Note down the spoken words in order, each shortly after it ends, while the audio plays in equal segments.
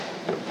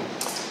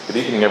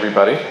Good evening,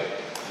 everybody.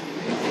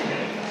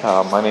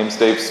 My name's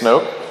Dave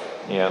Snoke,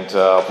 and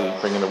I'll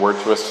be bringing the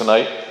word to us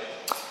tonight.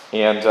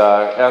 And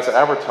as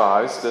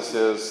advertised, this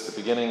is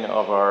the beginning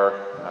of our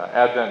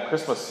Advent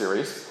Christmas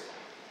series.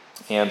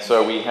 And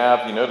so we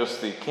have, you notice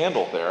the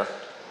candle there,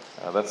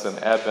 that's an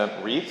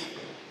Advent wreath.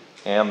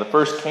 And the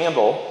first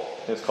candle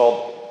is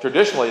called,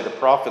 traditionally, the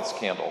prophet's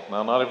candle.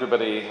 Now, not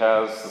everybody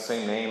has the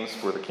same names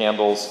for the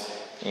candles,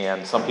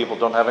 and some people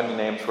don't have any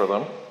names for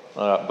them.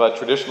 But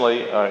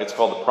traditionally, it's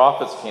called the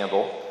prophet's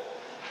candle.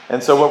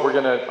 And so what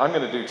I'm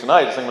going to do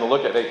tonight is I'm going to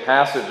look at a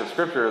passage of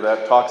Scripture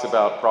that talks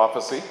about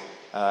prophecy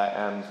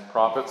and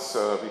prophets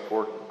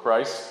before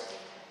Christ.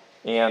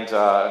 And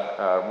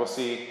we'll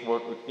see,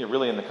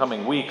 really in the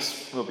coming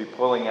weeks, we'll be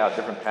pulling out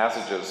different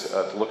passages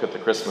to look at the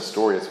Christmas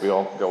story as we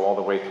all go all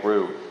the way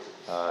through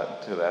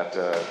to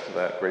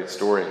that great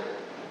story.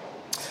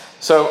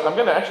 So I'm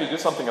going to actually do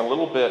something a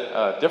little bit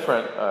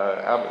different.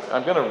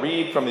 I'm going to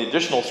read from the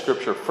additional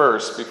Scripture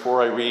first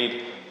before I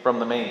read from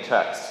the main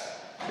text,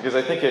 because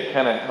I think it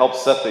kind of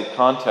helps set the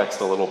context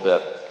a little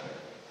bit.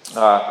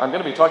 I'm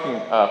going to be talking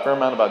a fair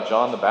amount about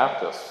John the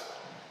Baptist.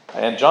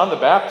 And John the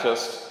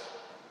Baptist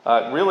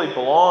really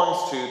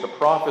belongs to the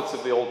prophets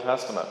of the Old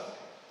Testament.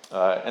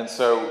 And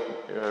so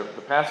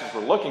the passage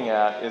we're looking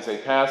at is a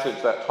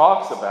passage that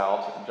talks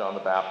about John the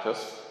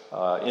Baptist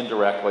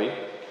indirectly.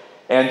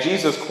 And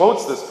Jesus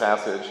quotes this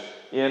passage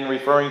in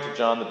referring to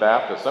John the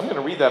Baptist. So I'm going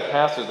to read that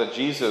passage that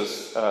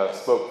Jesus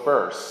spoke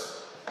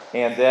first,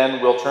 and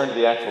then we'll turn to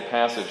the actual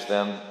passage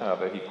then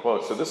that he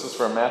quotes. So this is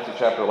from Matthew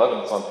chapter 11.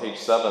 It's on page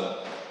 7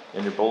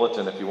 in your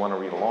bulletin if you want to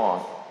read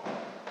along.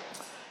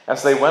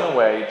 As they went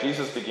away,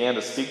 Jesus began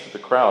to speak to the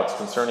crowds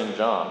concerning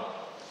John.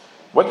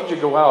 "What did you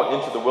go out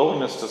into the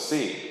wilderness to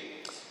see?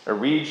 A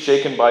reed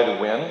shaken by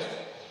the wind?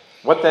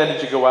 What then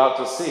did you go out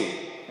to see?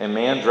 A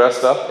man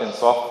dressed up in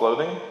soft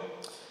clothing?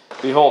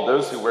 Behold,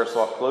 those who wear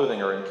soft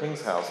clothing are in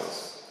kings'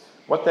 houses.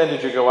 What then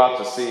did you go out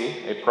to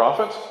see? A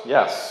prophet?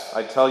 Yes,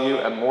 I tell you,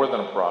 and more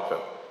than a prophet.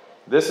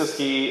 This is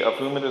he of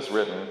whom it is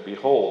written,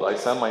 Behold, I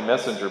send my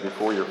messenger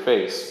before your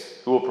face,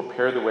 who will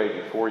prepare the way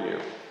before you."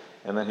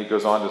 And then he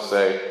goes on to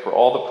say, "For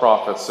all the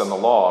prophets and the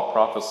law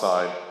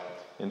prophesied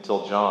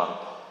until John."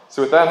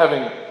 So with that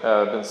having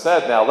been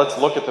said, now let's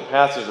look at the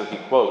passage that he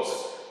quotes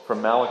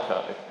from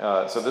Malachi.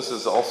 So this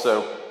is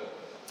also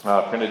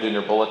printed in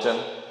your bulletin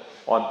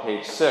on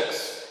page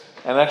 6.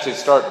 And actually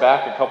start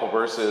back a couple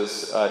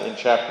verses in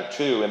chapter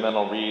 2, and then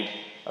I'll read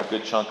a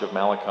good chunk of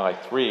Malachi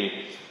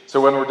 3. So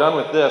when we're done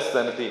with this,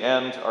 then at the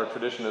end, our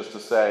tradition is to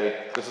say,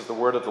 "This is the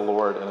word of the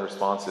Lord," and the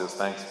response is,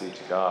 "Thanks be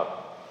to God."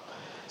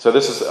 So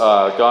this is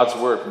God's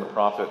word from the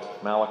prophet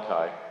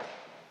Malachi.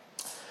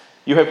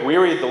 "You have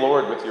wearied the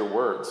Lord with your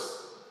words.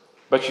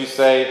 But you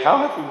say, How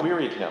have we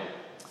wearied him?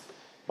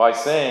 By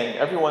saying,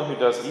 Everyone who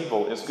does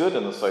evil is good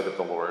in the sight of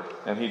the Lord,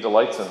 and he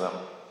delights in them.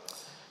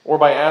 Or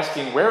by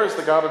asking, Where is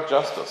the God of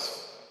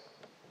justice?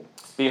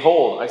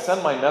 Behold, I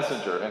send my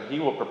messenger, and he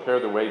will prepare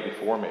the way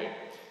before me.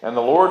 And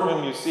the Lord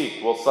whom you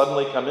seek will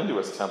suddenly come into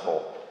his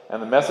temple, and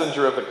the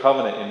messenger of the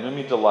covenant in whom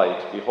you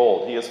delight,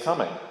 behold, he is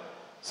coming,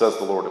 says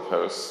the Lord of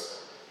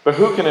hosts. But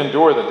who can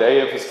endure the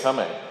day of his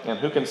coming, and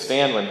who can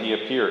stand when he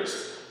appears?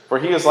 For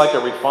he is like a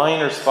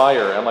refiner's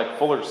fire and like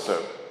fuller's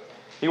soap.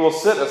 He will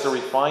sit as a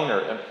refiner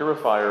and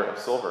purifier of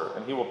silver,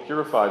 and he will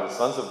purify the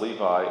sons of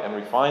Levi and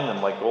refine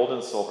them like gold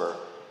and silver,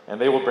 and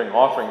they will bring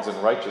offerings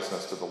in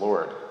righteousness to the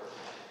Lord.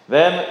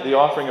 Then the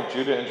offering of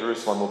Judah and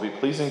Jerusalem will be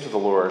pleasing to the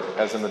Lord,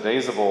 as in the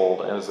days of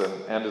old and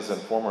as in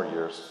former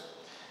years.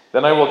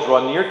 Then I will draw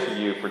near to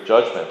you for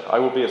judgment. I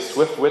will be a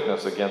swift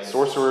witness against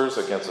sorcerers,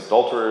 against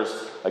adulterers,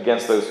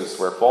 against those who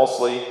swear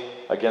falsely,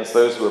 against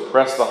those who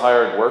oppress the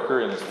hired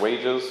worker in his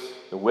wages,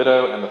 the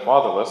widow and the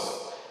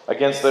fatherless,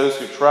 against those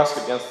who thrust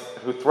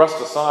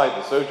aside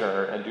the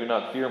sojourner and do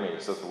not fear me,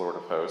 says the Lord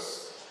of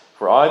hosts.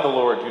 For I, the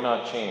Lord, do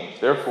not change.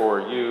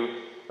 Therefore you,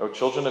 O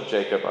children of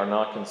Jacob, are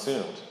not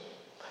consumed.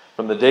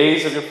 From the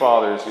days of your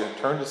fathers you have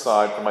turned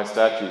aside from my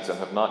statutes and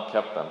have not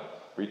kept them.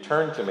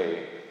 Return to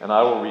me, and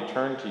I will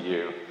return to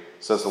you,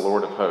 says the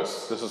Lord of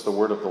hosts. This is the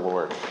word of the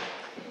Lord.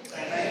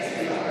 Thanks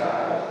be to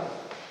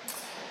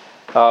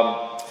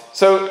God.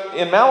 So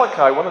in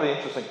Malachi, one of the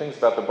interesting things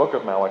about the book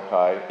of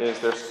Malachi is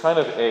there's kind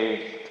of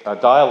a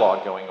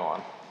dialogue going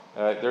on.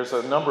 There's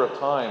a number of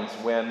times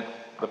when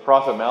the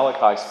prophet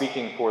Malachi,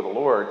 speaking for the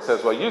Lord,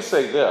 says, well, you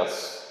say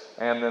this,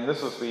 and then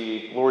this is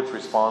the Lord's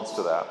response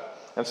to that.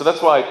 And so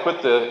that's why I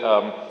put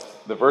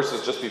the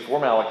verses just before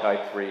Malachi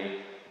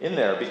 3 in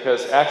there,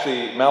 because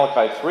actually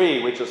Malachi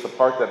 3, which is the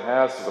part that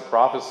has the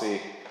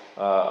prophecy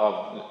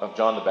of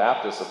John the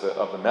Baptist,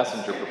 of the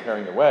messenger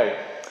preparing the way,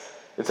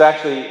 it's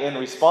actually in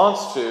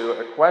response to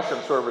a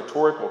question, sort of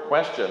rhetorical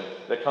question,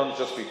 that comes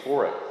just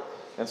before it.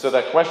 And so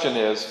that question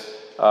is,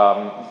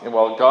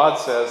 God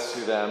says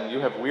to them, you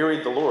have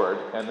wearied the Lord,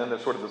 and then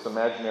there's sort of this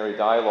imaginary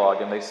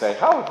dialogue, and they say,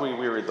 how have we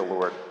wearied the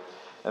Lord?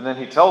 And then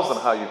he tells them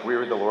how you've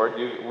wearied the Lord.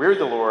 You've wearied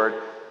the Lord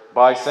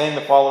by saying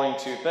the following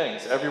two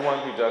things. Everyone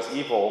who does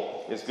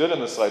evil is good in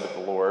the sight of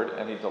the Lord,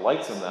 and he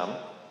delights in them.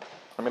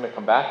 I'm going to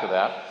come back to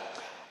that.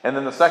 And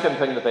then the second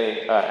thing that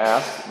they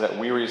ask that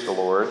wearies the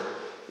Lord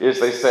is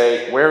they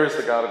say, where is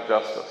the God of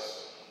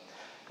justice?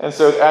 And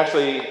so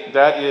actually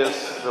that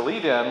is the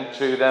lead-in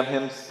to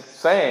him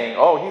saying,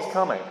 oh, he's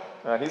coming.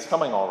 He's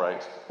coming all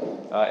right.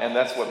 And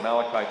that's what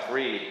Malachi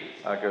 3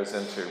 goes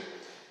into.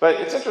 But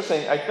it's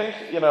interesting, I think,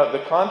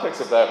 the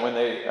context of that when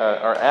they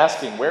are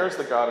asking, where is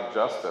the God of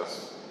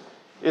justice?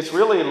 It's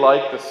really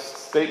like the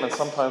statement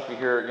sometimes we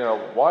hear,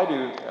 why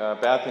do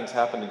bad things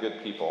happen to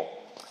good people?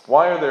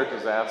 Why are there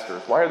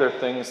disasters? Why are there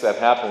things that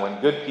happen when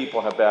good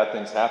people have bad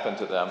things happen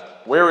to them?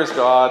 Where is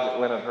God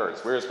when it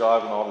hurts? Where is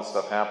God when all this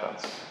stuff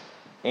happens?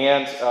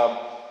 And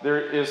there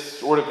is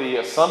sort of the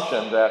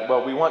assumption that,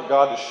 well, we want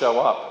God to show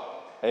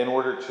up in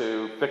order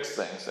to fix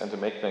things and to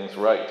make things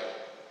right.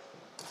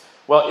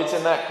 Well, it's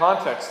in that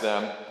context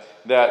then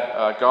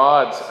that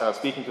God,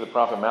 speaking to the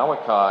prophet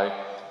Malachi,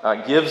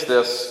 gives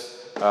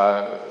this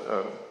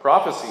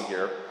prophecy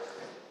here.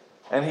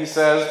 And he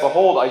says,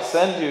 behold, I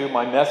send you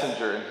my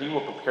messenger, and he will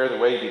prepare the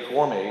way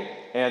before me.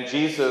 And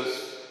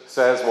Jesus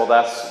says, well,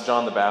 that's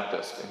John the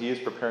Baptist. And he is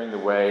preparing the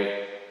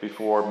way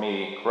before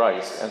me,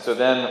 Christ. And so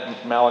then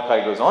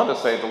Malachi goes on to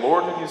say, the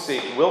Lord whom you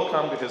seek will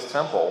come to his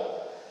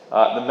temple.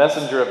 The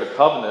messenger of the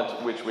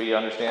covenant, which we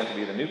understand to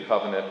be the new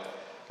covenant,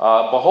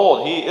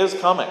 behold, he is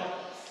coming.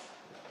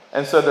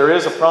 And so there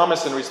is a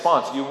promise in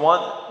response. You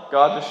want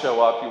God to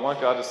show up. You want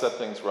God to set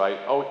things right.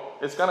 Oh,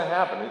 it's going to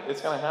happen.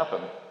 It's going to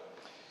happen.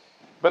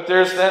 But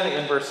there's then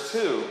in verse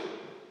 2,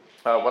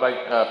 what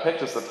I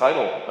picked as the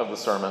title of the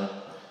sermon,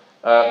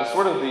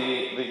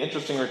 the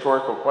interesting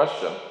rhetorical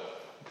question.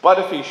 But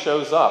if he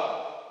shows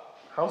up,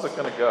 how's it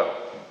going to go?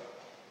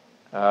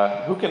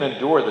 Who can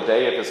endure the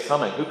day of his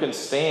coming? Who can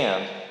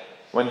stand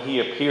when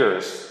he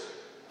appears?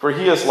 For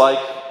he is like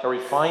a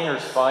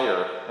refiner's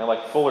fire and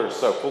like fuller's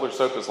soap. Fuller's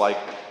soap is like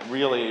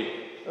really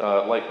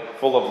like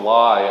full of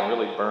lye and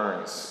really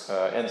burns.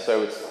 And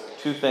so it's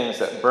two things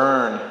that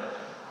burn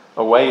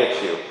away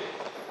at you.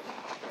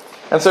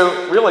 And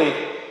so really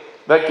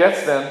that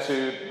gets then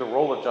to the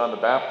role of John the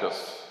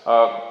Baptist.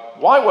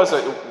 Why was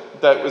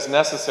it that it was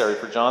necessary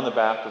for John the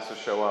Baptist to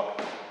show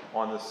up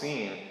on the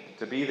scene,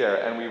 to be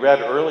there? And we read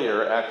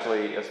earlier,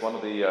 actually, as one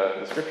of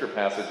the scripture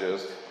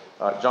passages,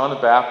 John the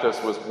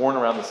Baptist was born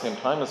around the same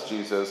time as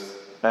Jesus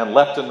and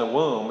left in the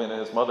womb, in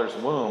his mother's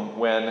womb,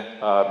 when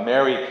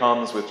Mary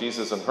comes with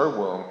Jesus in her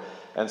womb.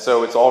 And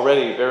so it's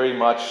already very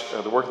much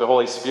the work of the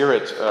Holy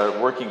Spirit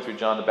working through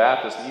John the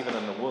Baptist, even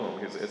in the womb.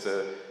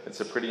 It's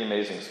a pretty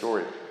amazing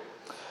story.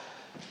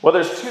 Well,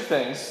 there's two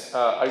things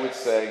I would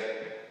say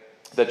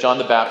that John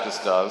the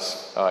Baptist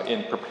does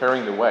in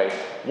preparing the way.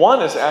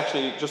 One is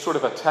actually just sort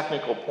of a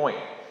technical point.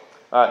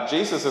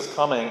 Jesus is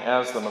coming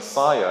as the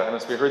Messiah, and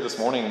as we heard this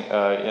morning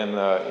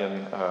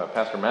in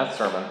Pastor Matt's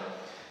sermon,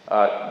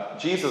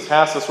 Jesus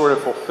has to sort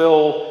of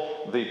fulfill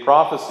the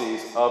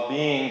prophecies of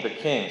being the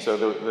king. So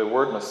the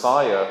word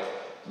Messiah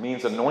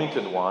means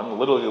anointed one,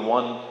 literally the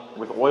one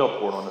with oil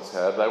poured on his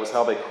head. That was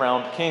how they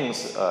crowned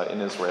kings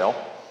in Israel.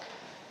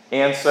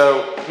 And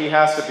so he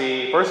has to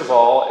be, first of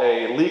all,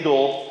 a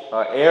legal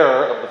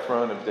heir of the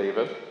throne of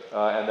David,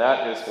 and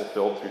that is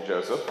fulfilled through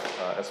Joseph,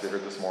 as we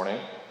heard this morning.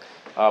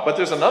 But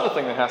there's another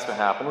thing that has to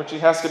happen, which he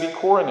has to be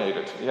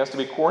coronated. He has to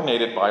be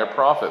coronated by a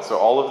prophet. So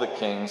all of the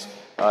kings,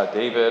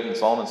 David and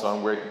Solomon and so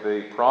on, where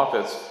the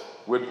prophets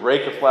would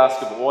break a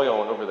flask of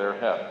oil over their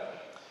head.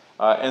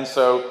 And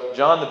so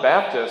John the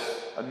Baptist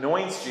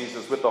anoints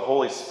Jesus with the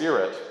Holy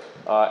Spirit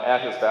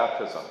at his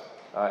baptism.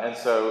 And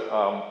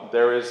so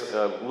there is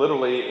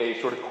literally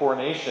a sort of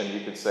coronation,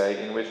 you could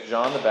say, in which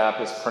John the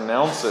Baptist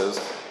pronounces,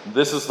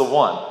 this is the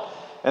one.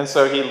 And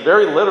so he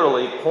very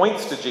literally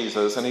points to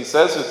Jesus and he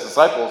says to his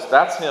disciples,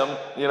 that's him,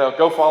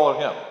 go follow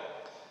him.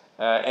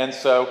 And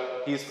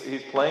so he's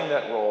playing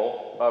that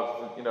role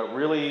of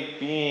really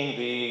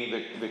being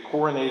the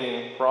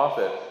coronating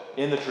prophet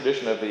in the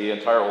tradition of the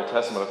entire Old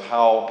Testament of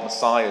how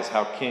messiahs,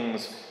 how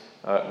kings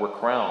were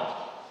crowned.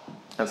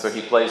 And so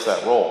he plays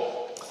that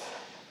role.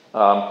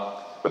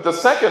 But the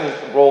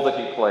second role that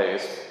he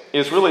plays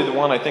is really the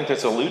one I think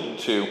that's alluded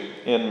to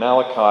in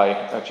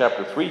Malachi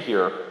chapter 3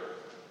 here,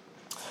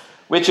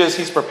 which is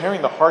he's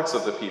preparing the hearts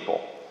of the people.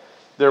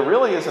 There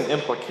really is an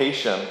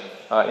implication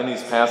in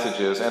these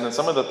passages and in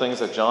some of the things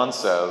that John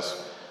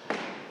says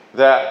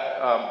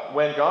that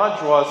when God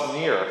draws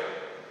near,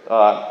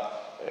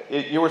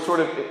 you were sort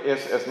of,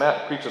 as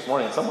Matt preached this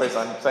morning, in some ways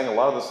I'm saying a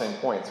lot of the same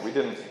points. We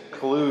didn't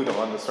collude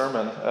on the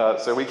sermon,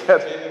 so we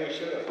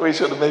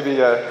should have maybe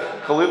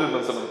colluded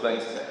on some of the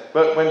things.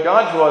 But when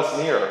God draws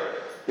near,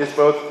 it's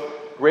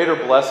both greater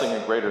blessing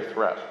and greater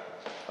threat.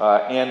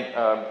 And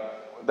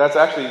that's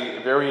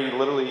actually very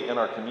literally in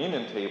our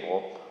communion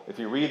table. If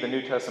you read the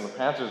New Testament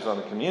passages on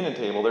the communion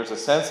table, there's a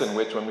sense in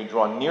which when we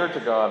draw near to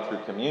God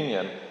through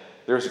communion,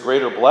 there's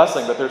greater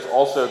blessing, but there's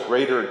also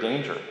greater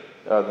danger.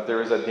 That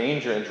there is a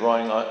danger in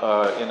drawing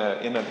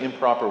in an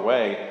improper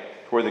way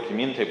toward the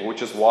communion table,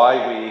 which is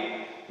why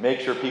we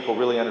make sure people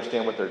really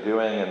understand what they're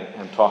doing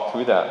and talk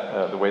through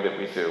that the way that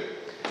we do.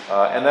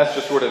 And that's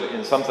just sort of,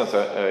 in some sense,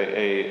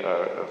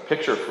 a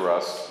picture for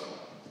us.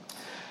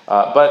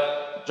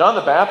 But John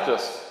the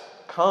Baptist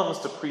comes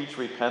to preach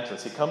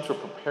repentance. He comes to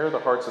prepare the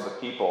hearts of the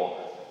people.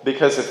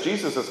 Because if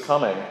Jesus is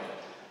coming,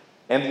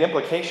 and the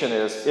implication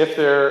is, if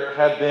there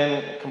had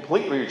been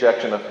complete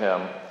rejection of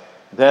him,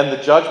 then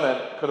the judgment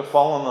could have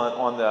fallen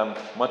on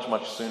them much,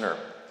 much sooner.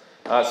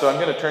 So I'm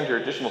going to turn to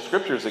additional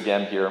scriptures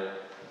again here.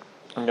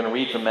 I'm going to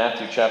read from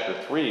Matthew chapter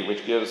 3,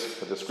 which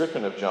gives a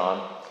description of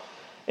John.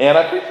 And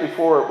I preached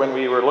before when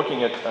we were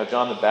looking at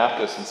John the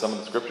Baptist and some of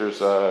the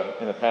scriptures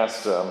in the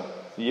past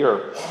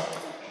year.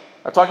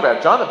 I talked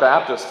about John the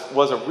Baptist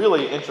was a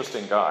really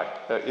interesting guy.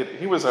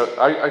 He was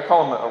I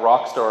call him a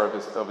rock star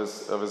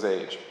of his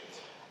age.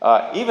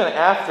 Even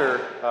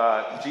after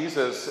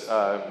Jesus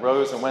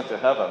rose and went to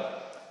heaven,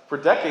 for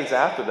decades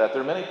after that,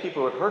 there are many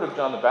people who had heard of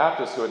John the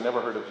Baptist who had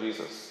never heard of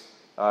Jesus.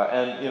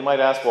 And you might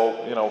ask, well,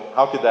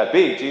 how could that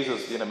be?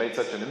 Jesus, made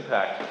such an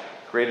impact,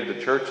 created a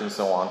church and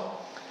so on.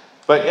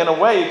 But in a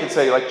way, you could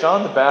say, like,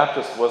 John the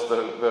Baptist was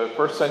the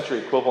first century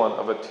equivalent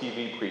of a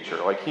TV preacher.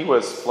 Like, he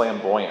was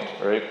flamboyant,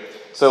 right?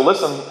 So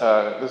listen,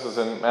 this is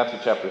in Matthew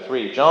chapter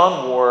 3.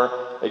 John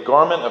wore a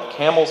garment of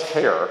camel's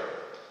hair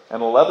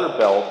and a leather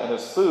belt, and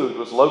his food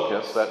was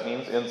locusts, that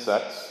means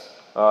insects,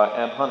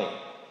 and honey.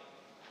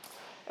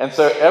 And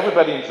so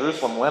everybody in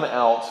Jerusalem went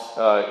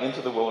out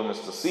into the wilderness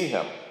to see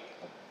him.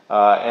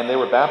 And they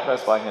were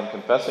baptized by him,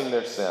 confessing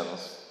their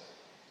sins.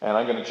 And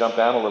I'm going to jump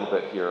down a little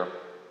bit here.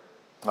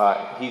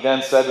 He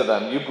then said to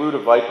them, "You brood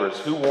of vipers,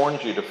 who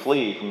warned you to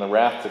flee from the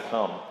wrath to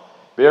come?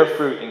 Bear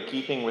fruit in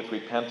keeping with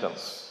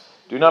repentance.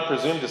 Do not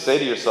presume to say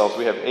to yourselves,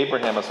 'We have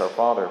Abraham as our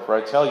father.' For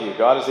I tell you,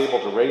 God is able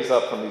to raise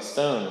up from these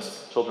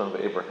stones children of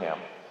Abraham.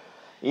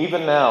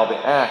 Even now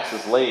the axe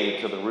is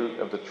laid to the root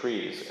of the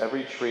trees.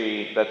 Every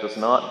tree that does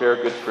not bear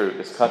good fruit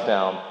is cut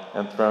down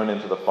and thrown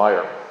into the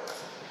fire."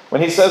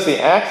 When he says the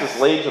axe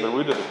is laid to the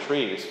root of the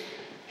trees,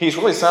 he's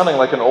really sounding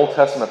like an Old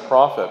Testament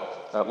prophet,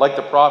 like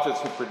the prophets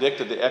who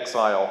predicted the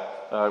exile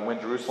when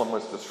Jerusalem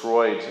was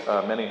destroyed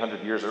many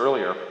hundred years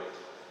earlier.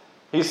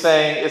 He's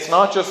saying it's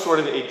not just sort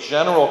of a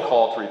general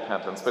call to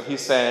repentance, but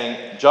he's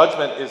saying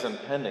judgment is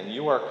impending.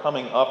 You are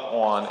coming up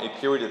on a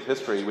period of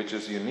history which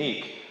is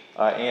unique,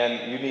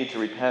 and you need to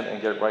repent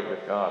and get right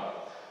with God.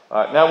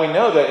 Now we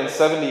know that in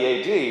 70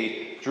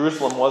 AD,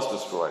 Jerusalem was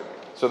destroyed.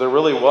 So there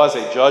really was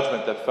a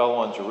judgment that fell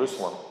on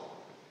Jerusalem.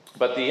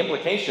 But the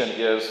implication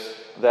is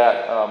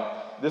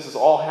that this is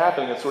all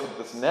happening at sort of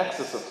this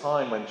nexus of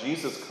time when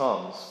Jesus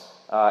comes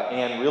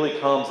and really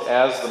comes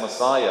as the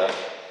Messiah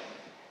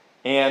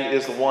and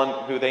is the one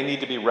who they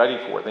need to be ready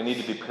for, they need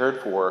to be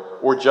prepared for,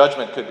 or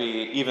judgment could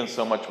be even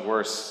so much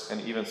worse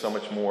and even so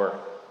much more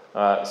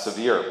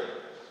severe.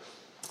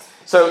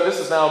 So this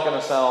is now going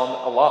to sound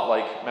a lot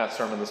like Matt's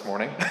sermon this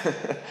morning.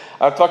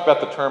 I've talked about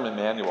the term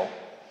Emmanuel.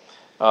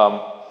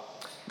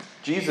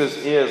 Jesus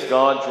is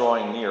God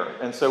drawing near.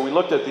 And so we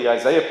looked at the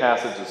Isaiah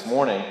passage this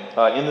morning.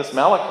 In this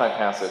Malachi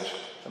passage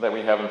that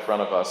we have in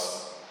front of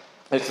us,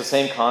 it's the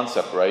same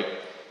concept, right?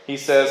 He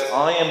says,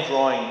 "I am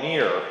drawing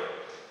near."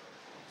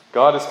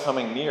 God is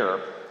coming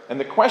near. And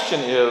the question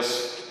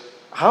is,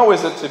 how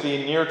is it to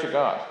be near to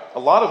God? A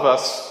lot of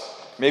us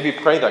maybe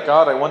pray that,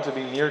 "God, I want to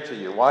be near to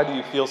you. Why do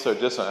you feel so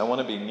distant? I want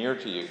to be near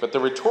to you." But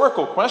the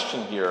rhetorical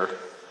question here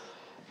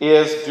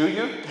is, do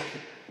you?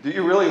 Do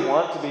you really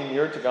want to be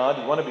near to God?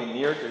 Do you want to be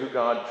near to who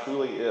God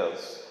truly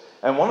is?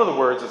 And one of the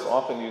words that's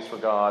often used for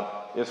God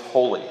is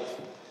holy.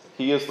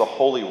 He is the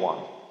Holy One.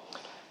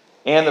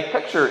 And the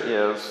picture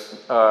is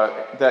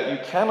that you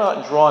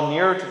cannot draw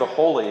near to the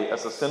holy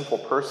as a sinful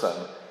person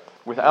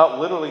without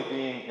literally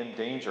being in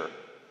danger.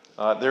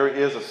 There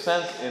is a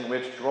sense in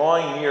which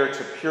drawing near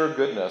to pure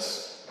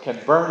goodness can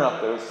burn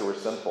up those who are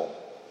sinful.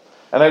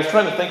 And I was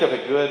trying to think of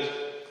a good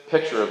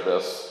picture of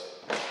this,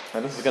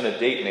 and this is going to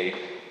date me,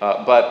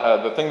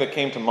 but the thing that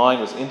came to mind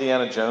was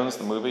Indiana Jones,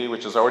 the movie,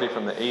 which is already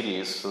from the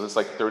 80s, so it's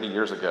like 30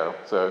 years ago.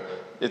 So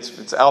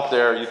it's out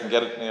there, you can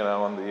get it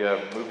on the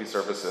movie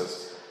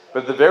services.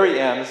 But at the very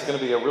end, this is going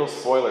to be a real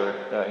spoiler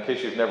in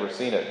case you've never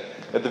seen it.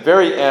 At the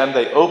very end,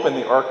 they open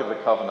the Ark of the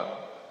Covenant.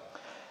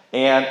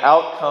 And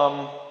out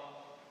come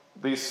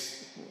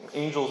these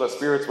angels,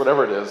 spirits,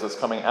 whatever it is that's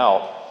coming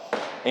out.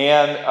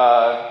 And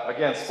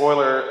again,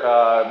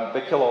 spoiler,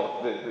 they kill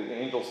all the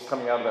angels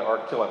coming out of the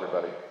ark, kill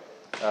everybody.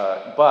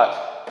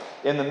 But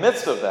in the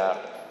midst of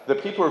that, the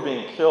people who are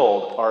being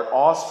killed are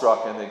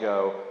awestruck and they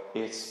go,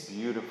 "It's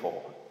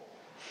beautiful."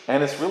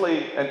 And it's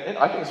really, and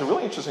I think it's a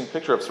really interesting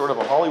picture of sort of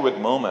a Hollywood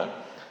moment,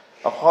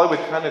 of Hollywood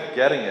kind of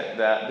getting it,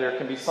 that there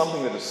can be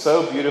something that is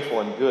so beautiful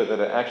and good that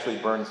it actually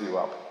burns you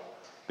up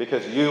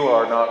because you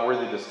are not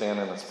worthy to stand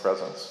in its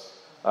presence.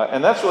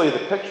 And that's really the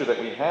picture that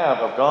we have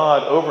of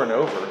God over and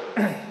over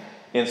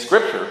in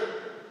Scripture,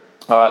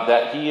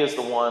 that He is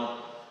the one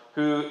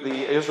who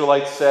the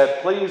Israelites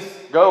said, "Please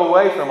go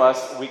away from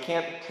us. We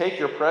can't take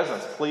your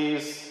presence.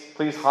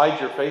 Please hide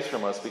your face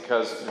from us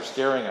because you're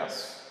scaring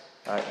us."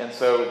 And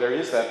so there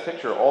is that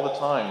picture all the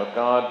time of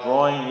God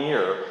drawing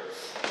near,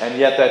 and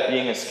yet that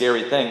being a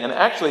scary thing. And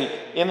actually,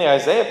 in the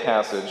Isaiah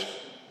passage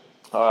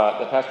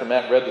that Pastor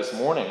Matt read this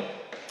morning,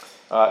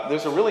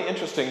 there's a really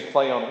interesting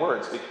play on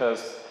words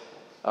because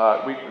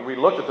we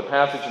looked at the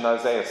passage in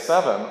Isaiah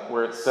 7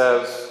 where it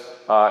says,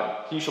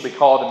 he shall be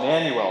called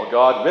Emmanuel,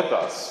 God with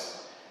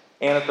us.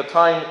 And at the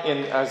time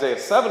in Isaiah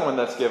 7 when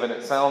that's given,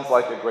 it sounds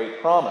like a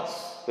great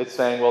promise. It's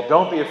saying, well,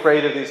 don't be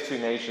afraid of these two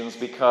nations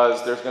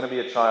because there's going to be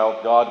a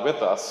child, God with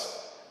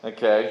us.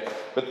 Okay?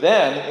 But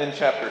then in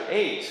chapter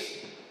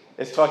 8,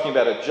 it's talking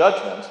about a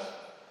judgment.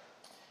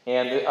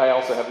 And I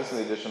also have this in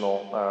the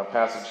additional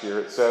passage here.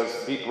 It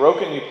says, be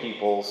broken, you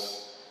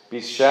peoples,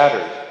 be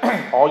shattered,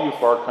 all you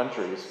far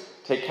countries.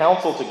 Take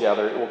counsel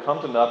together, it will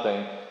come to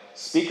nothing.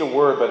 Speak a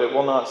word, but it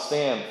will not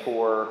stand,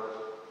 for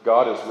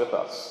God is with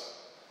us.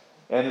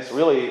 And it's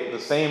really the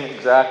same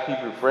exact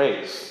Hebrew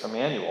phrase,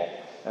 Emmanuel.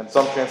 And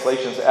some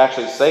translations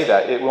actually say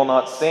that. It will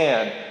not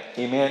stand,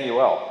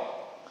 Emmanuel.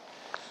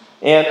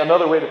 And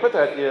another way to put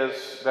that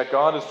is that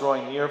God is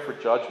drawing near for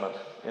judgment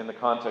in the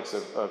context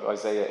of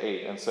Isaiah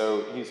 8. And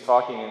so he's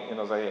talking in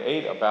Isaiah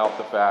 8 about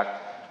the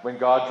fact when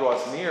God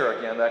draws near,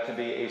 again, that can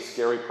be a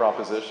scary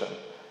proposition.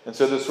 And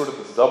so there's sort of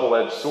this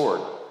double-edged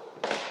sword.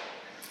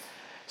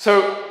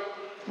 So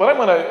what I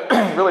want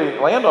to really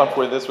land on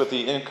for this with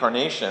the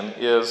incarnation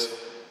is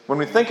when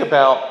we think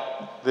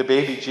about the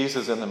baby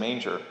Jesus in the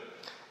manger,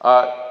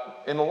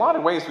 in a lot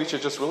of ways we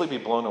should just really be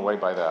blown away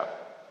by that.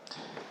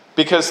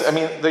 Because, I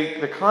mean,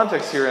 the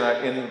context here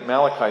in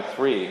Malachi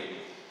 3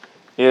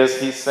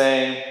 is he's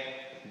saying,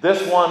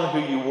 this one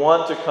who you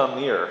want to come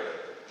near,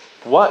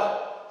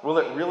 what will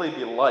it really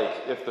be like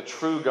if the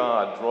true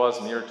God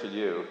draws near to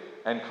you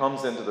and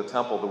comes into the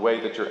temple the way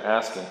that you're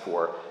asking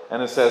for?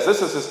 And it says,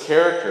 this is his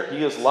character.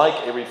 He is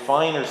like a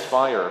refiner's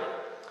fire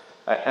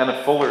and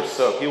a fuller's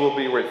soap. He will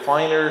be a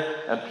refiner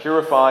and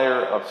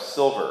purifier of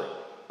silver,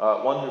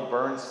 one who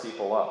burns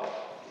people up.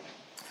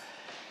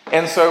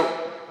 And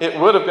so it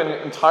would have been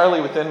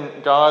entirely within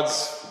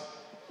God's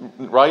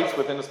rights,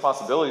 within his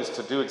possibilities,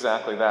 to do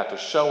exactly that, to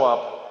show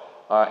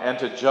up and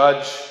to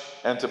judge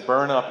and to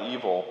burn up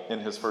evil in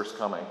his first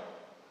coming.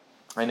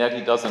 And yet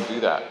he doesn't do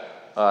that.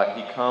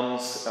 He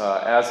comes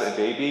as a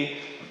baby.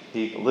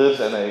 He lives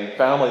in a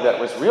family that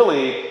was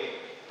really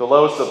the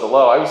lowest of the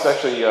low. I was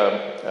actually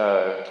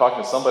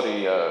talking to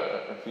somebody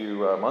a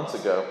few months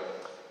ago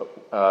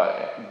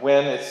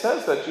when it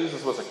says that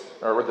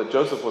that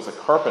Joseph was a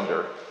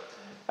carpenter.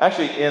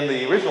 Actually, in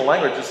the original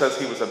language, it says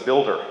he was a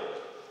builder.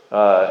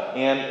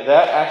 And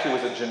that actually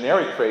was a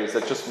generic phrase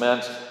that just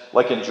meant,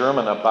 like in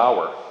German, a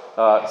Bauer,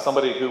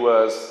 somebody who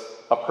was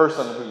a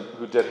person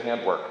who did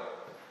handwork.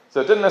 So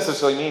it didn't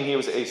necessarily mean he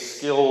was a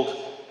skilled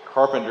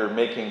carpenter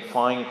making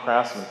fine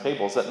craftsman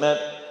tables. That meant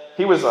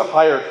he was a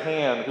hired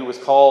hand who was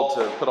called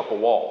to put up a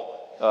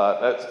wall.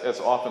 That's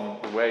often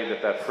the way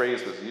that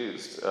phrase was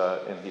used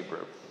in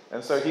Hebrew.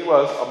 And so he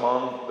was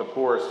among the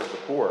poorest of the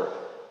poor.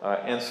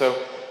 And so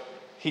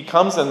he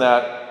comes in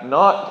that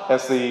not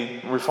as the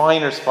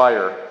refiner's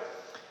fire.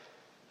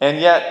 And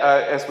yet,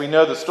 as we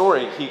know the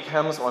story, he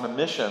comes on a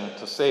mission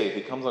to save.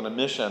 He comes on a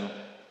mission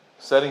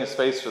setting his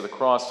face to the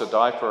cross to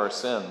die for our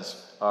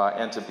sins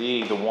and to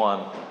be the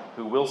one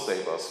who will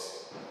save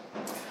us.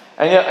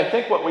 And yet, I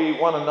think what we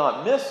want to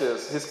not miss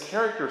is his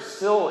character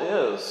still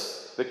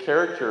is the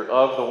character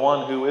of the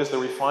one who is the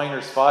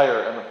refiner's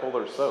fire and the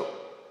fuller's soap.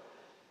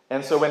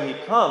 And so when he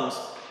comes,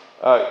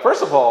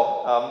 first of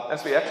all,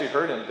 as we actually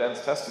heard in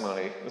Ben's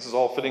testimony, this is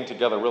all fitting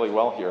together really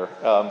well here.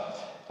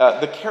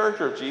 The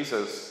character of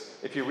Jesus,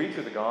 if you read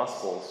through the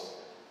Gospels,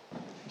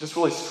 just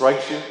really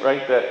strikes you,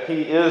 right? That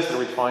he is the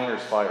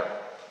refiner's fire.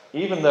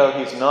 Even though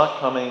he's not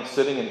coming,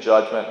 sitting in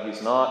judgment,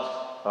 he's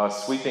not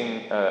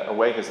sweeping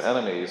away his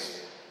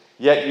enemies,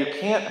 yet you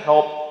can't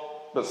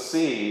help but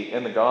see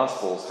in the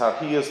Gospels how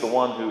he is the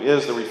one who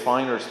is the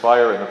refiner's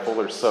fire and the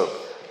fuller's soap.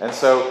 And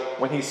so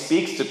when he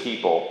speaks to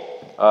people,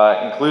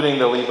 including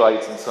the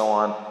Levites and so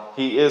on,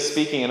 he is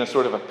speaking in a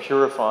sort of a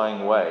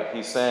purifying way.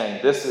 He's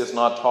saying, this is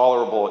not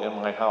tolerable in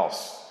my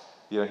house.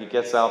 You know, he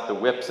gets out the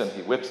whips and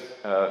he whips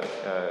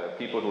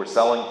people who are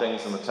selling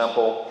things in the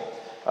temple.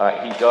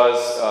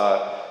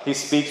 He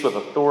speaks with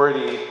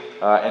authority,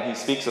 and he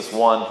speaks as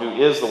one who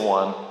is the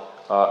one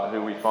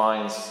who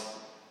refines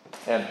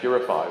and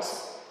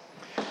purifies.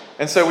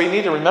 And so we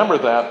need to remember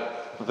that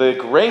the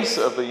grace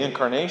of the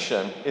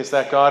incarnation is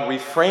that God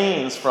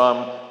refrains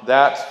from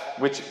that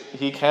which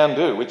he can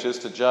do, which is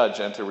to judge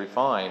and to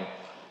refine.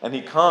 And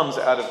he comes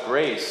out of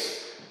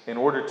grace in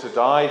order to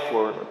die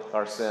for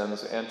our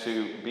sins and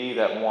to be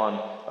that one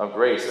of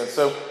grace. And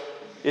so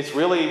it's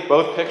really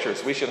both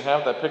pictures. We should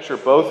have that picture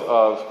both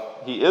of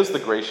he is the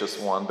gracious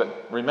one,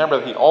 but remember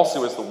that he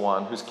also is the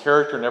one whose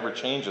character never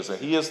changes, and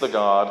he is the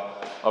God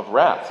of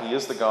wrath. He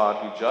is the God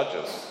who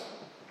judges.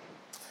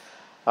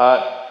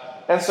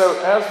 And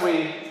so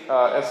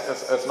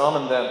as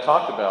Naaman then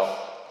talked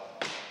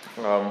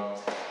about,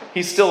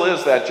 he still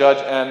is that judge,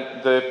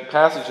 and the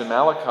passage in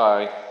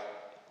Malachi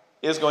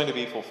is going to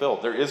be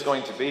fulfilled. There is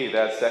going to be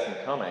that second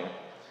coming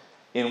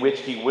in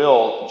which he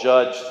will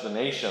judge the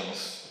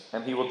nations,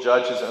 and he will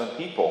judge his own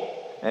people,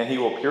 and he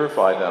will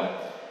purify them.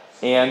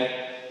 And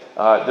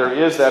there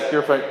is that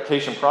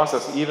purification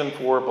process even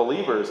for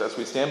believers. As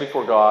we stand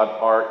before God,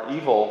 our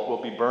evil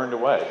will be burned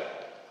away.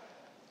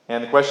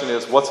 And the question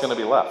is, what's going to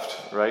be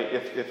left, right?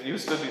 If you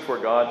stood before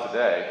God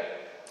today,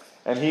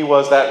 and he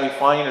was that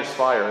refiner's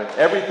fire, and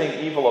everything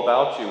evil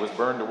about you was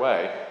burned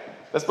away.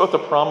 That's both a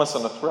promise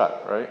and a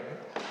threat, right?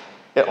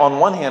 On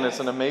one hand, it's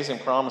an amazing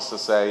promise to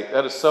say,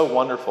 that is so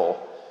wonderful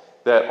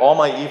that all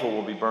my evil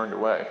will be burned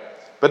away.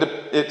 But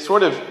it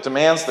sort of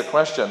demands the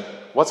question,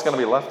 what's going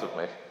to be left of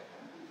me?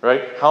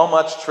 Right? How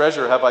much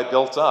treasure have I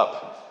built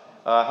up?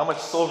 How much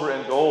silver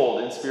and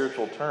gold in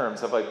spiritual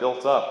terms have I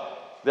built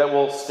up that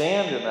will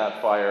stand in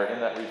that fire, in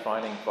that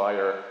refining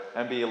fire,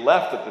 and be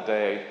left at the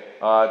day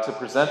to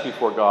present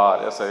before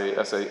God as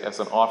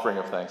an offering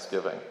of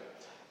thanksgiving?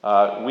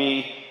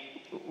 We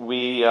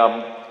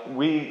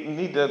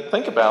need to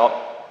think about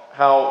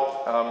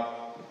how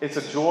it's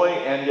a joy,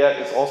 and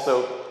yet it's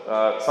also,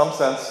 some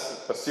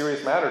sense, a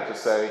serious matter to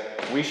say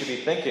we should be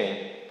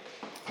thinking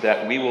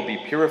that we will be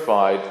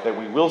purified, that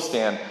we will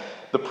stand.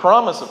 The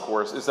promise, of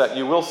course, is that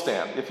you will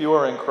stand. If you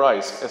are in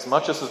Christ, as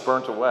much as is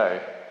burnt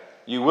away,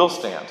 you will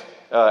stand,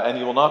 and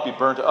you will not be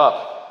burnt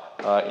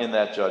up in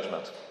that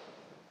judgment.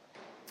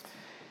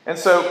 And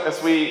so,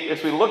 as we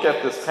look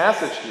at this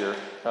passage here,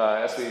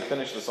 as we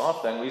finish this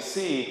off, then we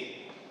see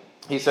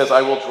he says,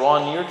 "I will draw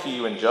near to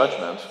you in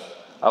judgment.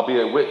 I'll be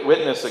a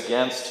witness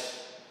against,"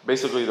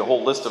 basically the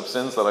whole list of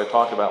sins that I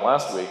talked about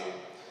last week.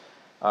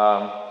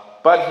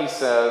 But he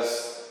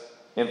says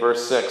in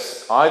verse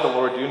 6, "I, the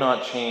Lord, do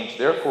not change.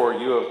 Therefore,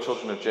 you, O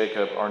children of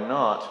Jacob, are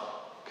not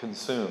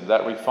consumed."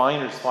 That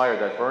refiner's fire,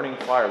 that burning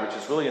fire, which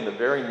is really in the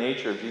very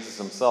nature of Jesus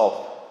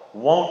himself,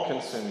 won't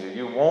consume you.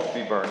 You won't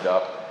be burned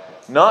up.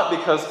 Not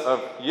because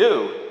of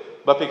you,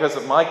 but because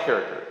of my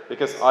character.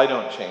 Because I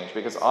don't change.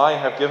 Because I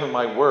have given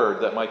my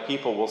word that my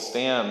people will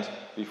stand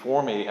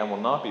before me and will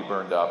not be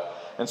burned up.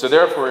 And so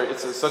therefore,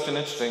 it's such an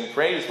interesting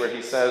phrase where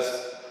he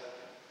says,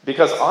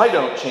 because I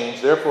don't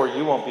change, therefore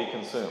you won't be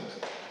consumed.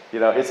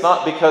 It's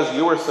not because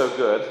you are so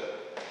good,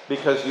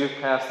 because you've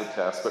passed the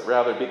test, but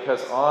rather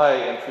because I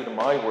am true to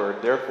my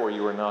word, therefore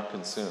you are not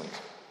consumed.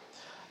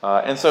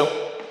 And so,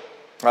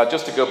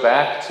 just to go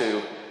back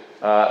to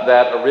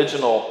that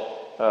original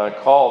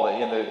call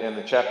in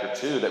the chapter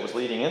 2 that was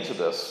leading into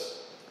this,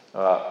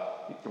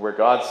 where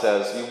God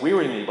says, "You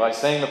weary me by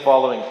saying the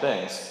following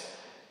things.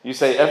 You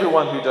say,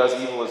 everyone who does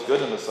evil is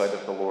good in the sight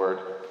of the Lord,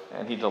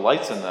 and he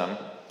delights in them."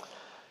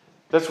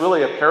 That's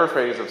really a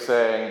paraphrase of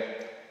saying,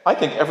 I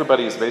think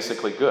everybody is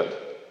basically good,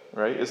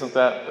 right? Isn't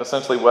that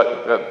essentially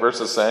what that verse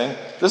is saying?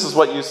 This is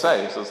what you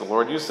say, says the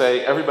Lord. You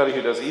say, everybody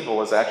who does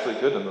evil is actually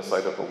good in the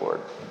sight of the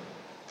Lord.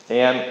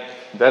 And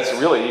that's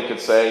really, you could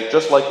say,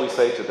 just like we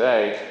say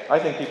today, I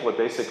think people are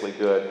basically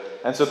good.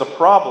 And so the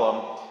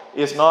problem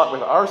is not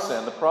with our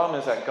sin. The problem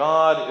is that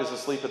God is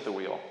asleep at the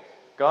wheel.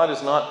 God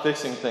is not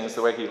fixing things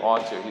the way he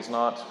ought to. He's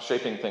not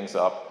shaping things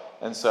up.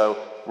 And so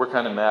we're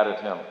kind of mad at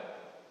him.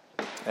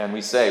 And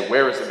we say,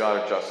 where is the God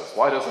of justice?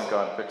 Why doesn't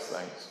God fix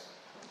things?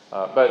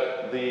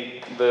 But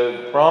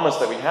the promise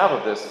that we have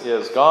of this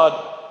is God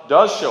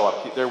does show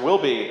up. There will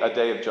be a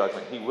day of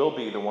judgment. He will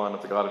be the one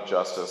of the God of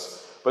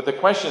justice. But the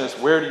question is,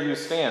 where do you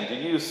stand? Do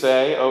you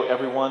say, oh,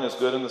 everyone is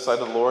good in the sight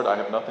of the Lord, I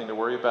have nothing to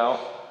worry about?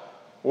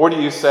 Or do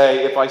you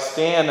say, if I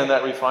stand in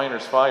that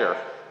refiner's fire,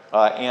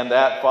 and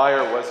that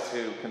fire was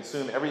to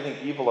consume everything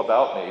evil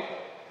about me,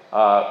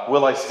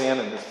 will I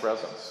stand in his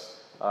presence?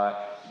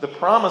 The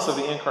promise of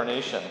the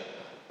incarnation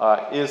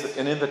is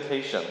an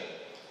invitation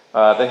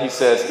that he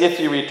says, if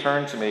you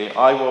return to me,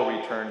 I will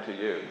return to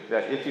you.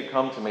 That if you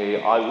come to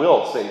me, I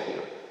will save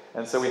you.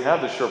 And so we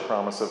have the sure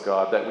promise of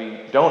God that we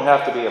don't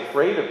have to be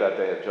afraid of that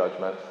day of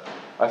judgment,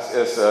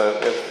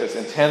 as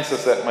intense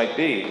as that might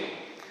be.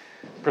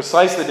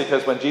 Precisely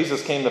because when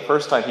Jesus came the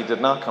first time, he did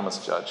not come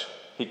as judge.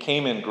 He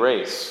came in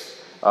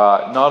grace,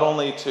 not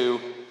only to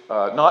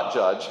not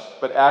judge,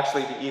 but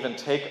actually to even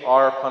take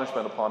our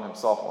punishment upon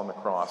himself on the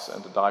cross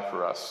and to die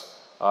for us.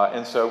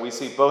 And so we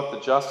see both the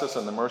justice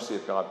and the mercy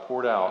of God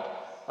poured out,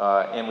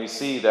 and we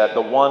see that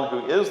the one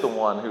who is the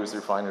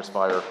refiner's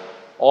fire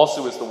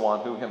also is the one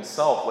who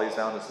himself lays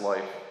down his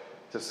life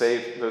to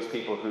save those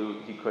people who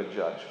he could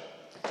judge.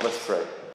 Let's pray.